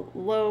fuel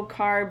low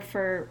carb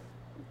for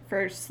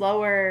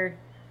slower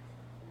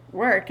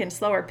work and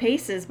slower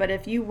paces, but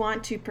if you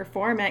want to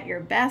perform at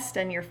your best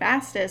and your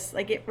fastest,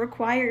 like, it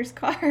requires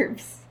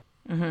carbs.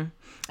 Mm-hmm.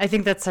 I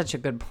think that's such a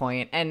good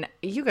point. And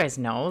you guys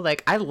know,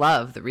 like, I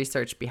love the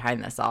research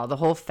behind this all, the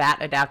whole fat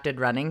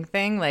adapted running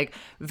thing, like,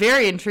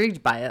 very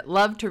intrigued by it,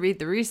 love to read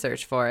the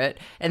research for it.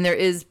 And there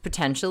is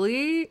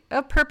potentially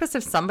a purpose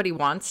if somebody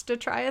wants to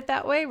try it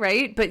that way,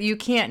 right? But you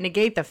can't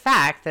negate the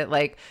fact that,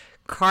 like,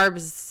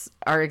 carbs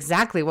are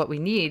exactly what we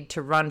need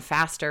to run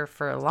faster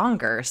for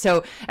longer.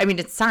 So, I mean,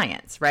 it's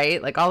science,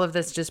 right? Like, all of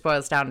this just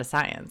boils down to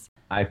science.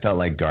 I felt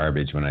like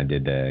garbage when I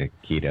did the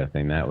keto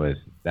thing. That was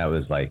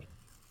like,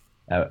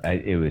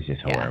 it was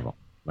just horrible.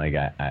 Like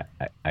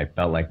I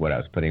felt like what I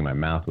was putting in my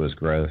mouth was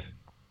gross.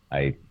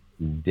 I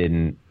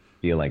didn't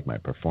feel like my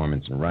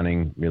performance in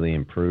running really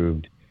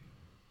improved.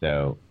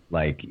 So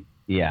like,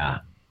 yeah.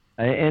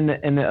 And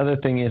the other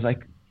thing is,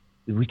 like,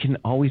 we can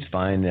always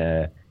find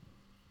a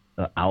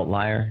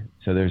outlier.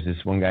 So there's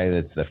this one guy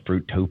that's the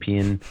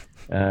Fruitopian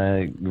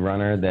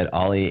runner that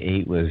all he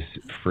ate was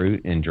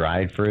fruit and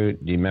dried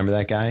fruit. Do you remember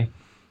that guy?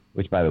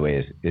 Which, by the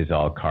way, is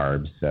all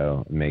carbs,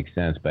 so it makes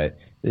sense. But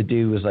the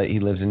dude was like, he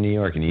lives in New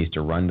York, and he used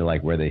to run to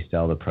like where they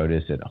sell the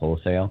produce at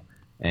wholesale,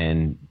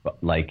 and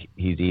like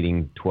he's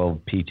eating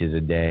 12 peaches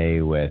a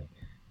day with,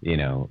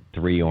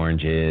 3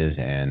 oranges,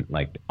 and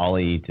like all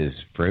he eats is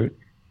fruit.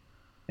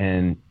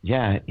 And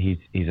yeah, he's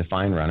a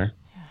fine runner,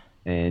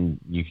 and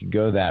you could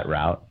go that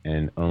route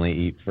and only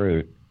eat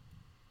fruit.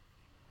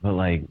 But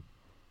like,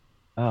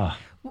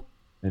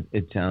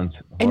 it sounds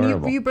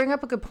horrible. And you bring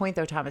up a good point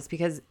though, Thomas,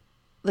 because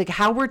like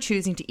how we're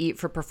choosing to eat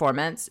for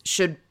performance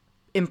should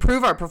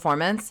improve our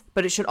performance,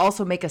 but it should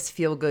also make us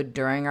feel good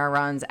during our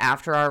runs,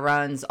 after our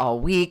runs, all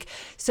week.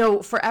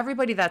 So for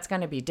everybody, that's going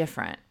to be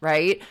different,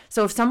 right?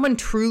 So if someone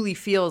truly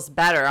feels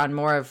better on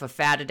more of a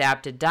fat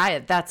adapted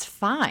diet, that's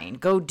fine.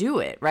 Go do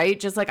it, right?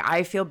 Just like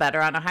I feel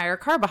better on a higher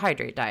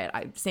carbohydrate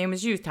diet. Same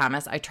as you,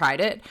 Thomas. I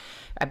tried it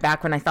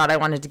back when I thought I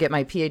wanted to get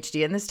my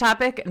PhD in this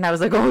topic. And I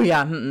was like, oh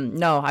yeah,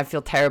 no, I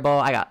feel terrible.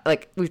 I got,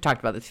 like, we've talked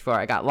about this before.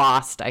 I got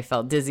lost. I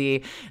felt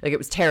dizzy. Like, it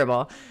was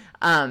terrible.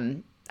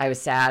 I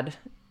was sad.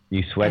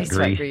 You sweat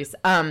grease.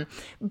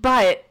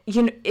 But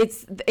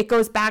it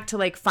goes back to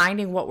like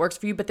finding what works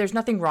for you, but there's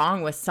nothing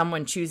wrong with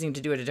someone choosing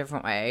to do it a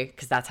different way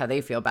because that's how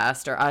they feel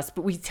best, or us.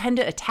 But we tend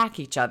to attack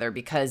each other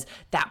because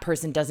that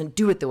person doesn't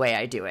do it the way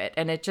I do it.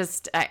 And it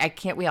just, I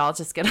can't, we all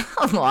just get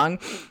along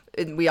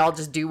and we all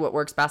just do what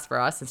works best for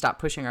us and stop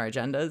pushing our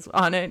agendas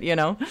on it,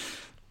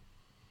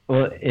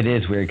 Well, it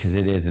is weird because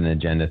it is an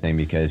agenda thing,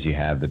 because you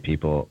have the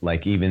people,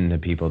 like even the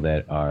people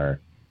that are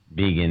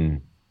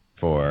vegan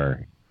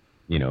for,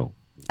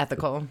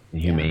 ethical,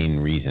 humane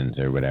reasons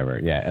or whatever.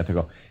 Yeah,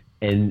 ethical.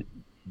 And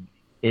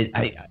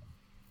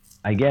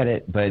I get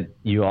it, but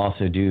you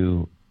also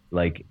do,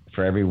 like,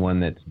 for everyone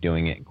that's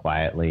doing it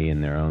quietly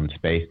in their own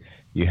space,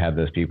 you have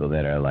those people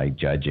that are like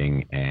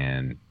judging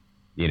and,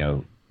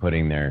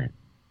 putting their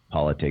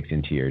politics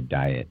into your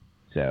diet.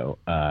 So,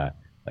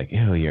 like,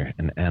 you're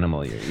an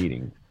animal, you're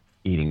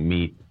eating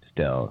meat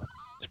still.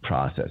 It's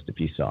processed.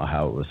 If you saw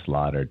how it was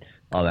slaughtered,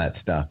 all that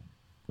stuff.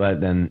 But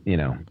then,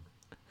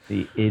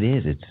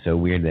 it's so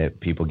weird that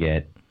people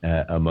get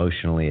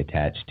emotionally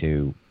attached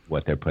to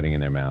what they're putting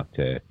in their mouth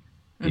to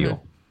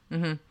fuel.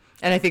 And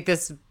I think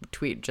this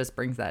tweet just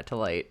brings that to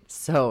light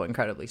so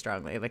incredibly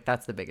strongly. Like,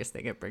 that's the biggest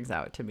thing it brings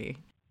out to me.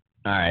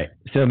 All right.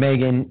 So,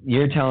 Megan,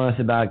 you're telling us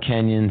about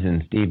Kenyans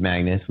and Steve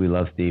Magness. We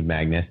love Steve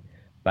Magness.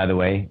 By the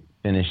way,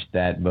 finished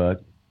that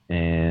book.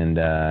 And,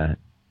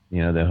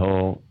 the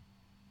whole,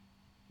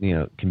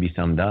 can be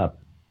summed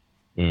up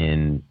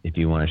in, if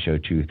you want to show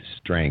truth,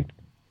 strength,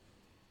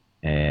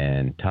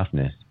 and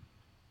toughness,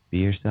 be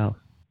yourself.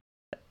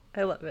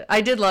 I love it.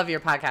 I did love your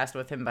podcast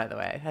with him, by the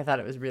way. I thought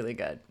it was really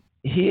good.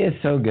 He is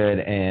so good.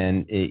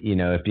 And,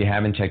 if you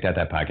haven't checked out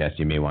that podcast,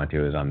 you may want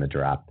to. It was on The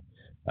Drop,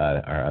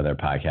 our other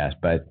podcast.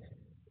 But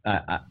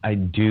I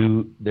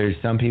do, there's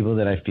some people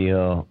that I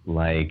feel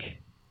like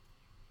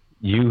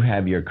you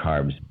have your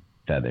carbs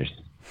feathers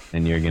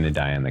and you're going to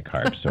die on the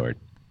carb sword.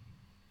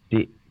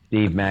 Steve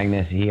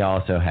Magness, he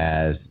also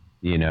has,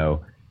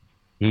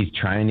 he's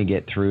trying to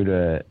get through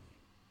to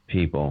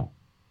people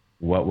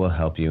what will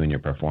help you in your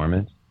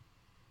performance.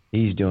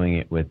 He's doing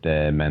it with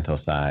the mental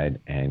side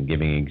and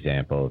giving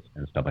examples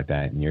and stuff like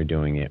that, and you're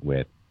doing it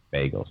with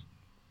bagels.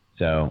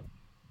 So,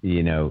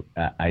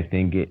 I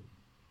think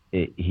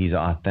he's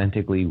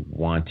authentically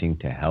wanting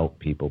to help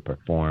people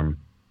perform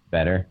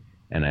better,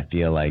 and I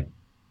feel like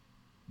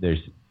there's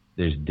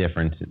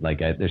difference. Like,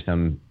 there's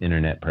some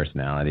internet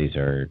personalities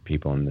or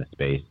people in the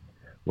space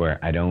where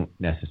I don't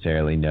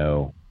necessarily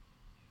know.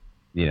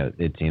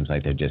 It seems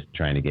like they're just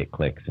trying to get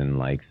clicks and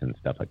likes and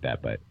stuff like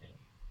that. But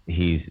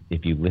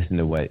if you listen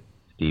to what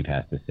Steve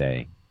has to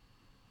say,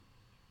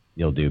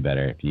 you'll do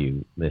better. If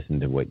you listen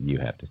to what you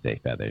have to say,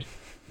 Feathers,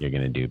 you're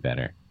going to do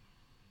better.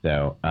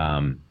 So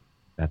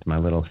that's my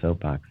little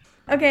soapbox.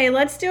 Okay,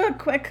 let's do a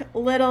quick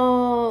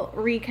little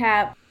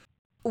recap.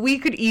 We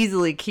could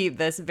easily keep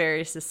this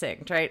very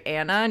succinct, right?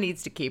 Anna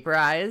needs to keep her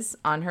eyes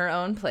on her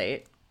own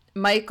plate.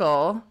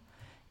 Michael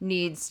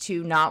needs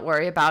to not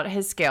worry about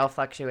his scale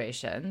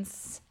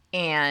fluctuations.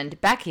 And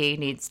Becky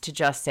needs to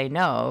just say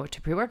no to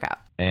pre-workout.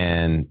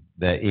 And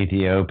the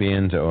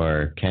Ethiopians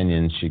or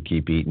Kenyans should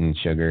keep eating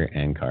sugar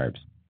and carbs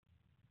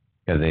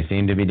because they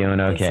seem to be doing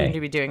okay. They seem to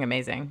be doing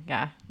amazing.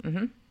 Yeah.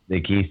 Mm-hmm. The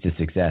keys to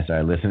success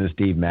are listen to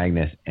Steve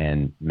Magness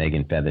and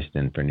Megan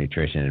Featherston for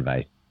nutrition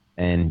advice.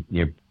 And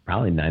you're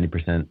probably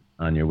 90%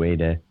 on your way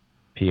to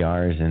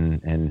PRs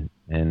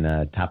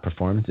and top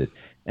performances.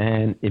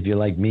 And if you're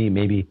like me,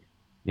 maybe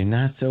you're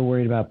not so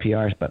worried about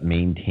PRs, but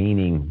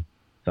maintaining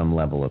some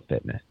level of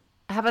fitness.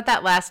 How How about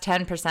that last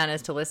 10%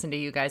 is to listen to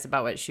you guys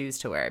about what shoes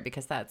to wear,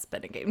 because that's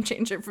been a game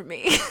changer for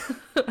me.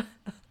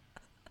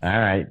 All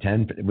right,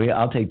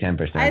 I'll take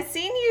 10%. I've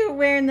seen you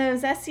wearing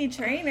those SC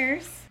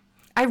trainers.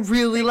 I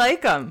really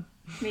like them.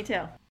 Me too.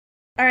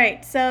 All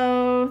right,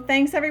 so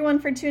thanks everyone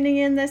for tuning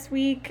in this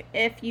week.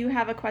 If you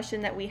have a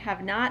question that we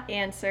have not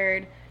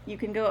answered, you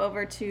can go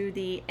over to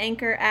the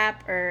Anchor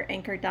app or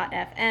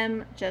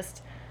anchor.fm.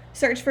 Just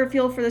search for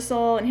Fuel for the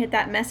Soul and hit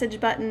that message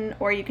button,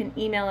 or you can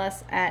email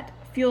us at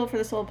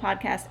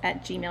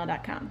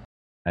fuelforthesoulpodcast@gmail.com.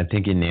 I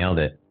think you nailed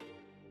it.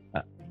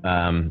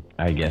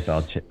 I guess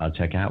I'll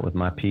check out with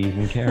my peas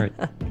and carrots.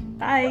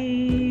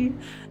 Bye.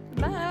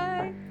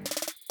 Bye.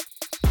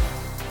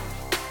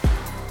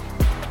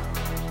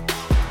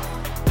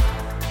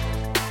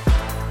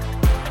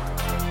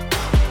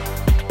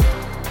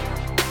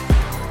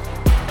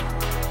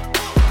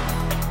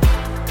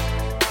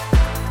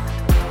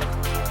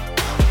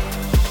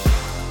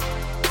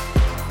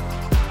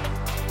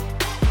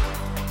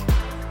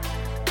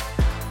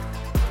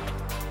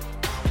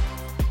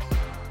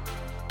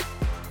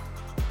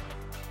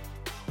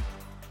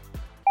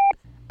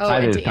 Oh, Hi,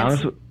 and this to is Thomas.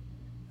 answer-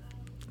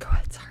 Go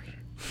ahead, sorry.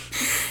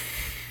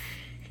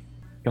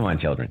 Come on,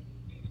 children.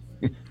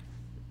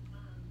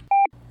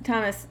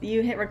 Thomas,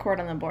 you hit record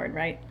on the board,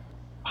 right?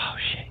 Oh,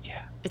 shit,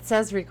 yeah. It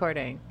says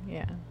recording.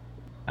 Yeah.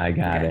 I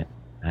got Okay. it.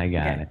 I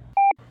got Okay. it.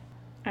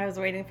 I was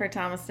waiting for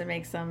Thomas to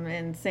make some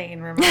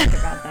insane remark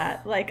about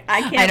that. Like, I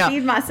I can't know.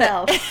 feed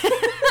myself.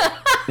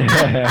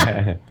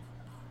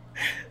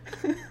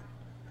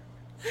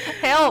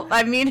 Help!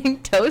 I'm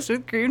eating toast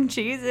with cream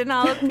cheese and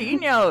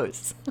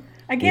jalapenos.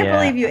 I can't Yeah.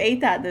 believe you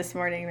ate that this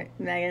morning,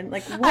 Megan.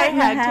 Like, what I in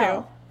the had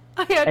hell?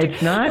 to. I had to.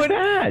 It's not When-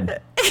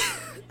 bad.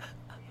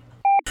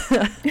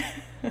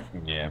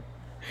 Yeah.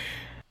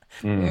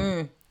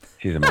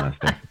 She's a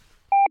monster.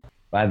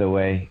 By the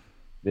way,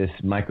 this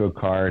micro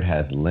card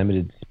has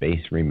limited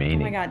space Oh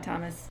remaining. my God,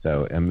 Thomas.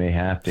 So it may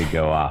have to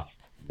go off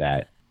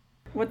that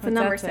What's the What's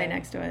number that say say?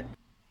 next to it?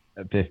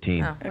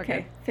 15. Oh, we're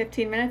Okay, good.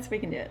 15 minutes, we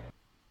can do it.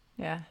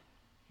 Yeah.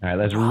 All right,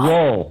 let's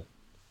roll.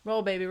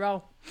 Roll, baby,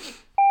 roll.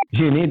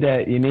 You need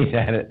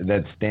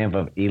that stamp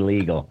of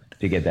illegal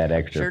to get that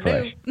extra Sure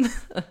push. do.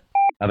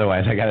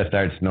 Otherwise, I got to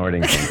start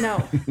snorting.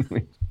 No.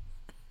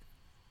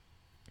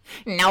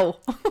 No.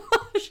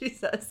 She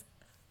says.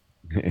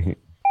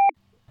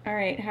 All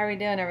right, how are we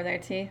doing over there,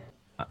 T?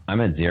 I'm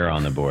at 0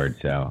 on the board,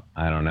 so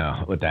I don't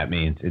know what that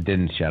means. It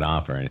didn't shut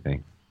off or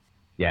anything.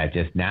 Yeah, it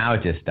just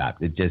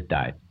stopped. It just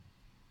died.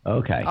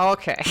 Okay.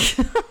 Okay.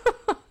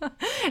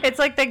 It's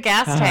like the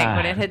gas tank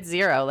when it hits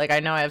 0. Like, I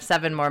know I have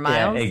 7 more Yeah,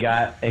 miles.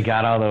 it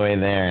got all the way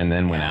there and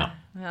then went out.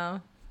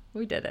 Well,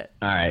 we did it.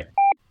 All right.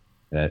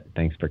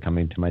 Thanks for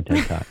coming to my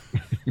TED Talk.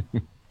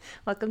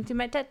 Welcome to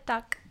my TED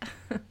Talk.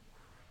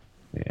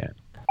 Yeah.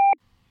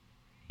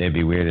 It'd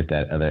be weird if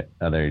that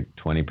other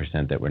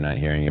 20% that we're not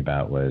hearing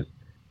about was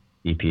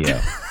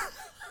EPO.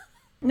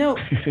 No,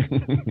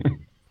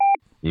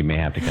 You may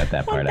have to cut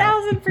that part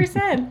out.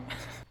 1,000%.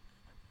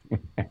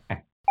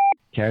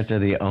 Carrots are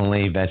the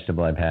only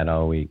vegetable I've had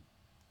all week.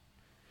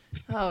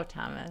 Oh,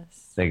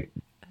 Thomas.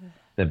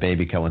 The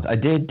baby cut ones. I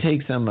did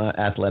take some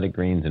athletic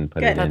greens and put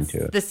Good. it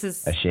into This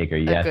is a shaker a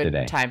yesterday.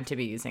 good time to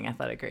be using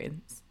athletic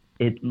greens.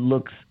 It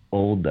looks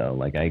old though,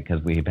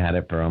 because we've had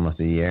it for almost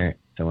a year.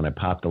 So when I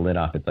pop the lid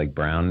off, it's like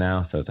brown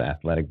now. So it's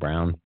athletic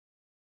brown,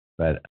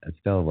 but it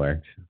still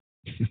works.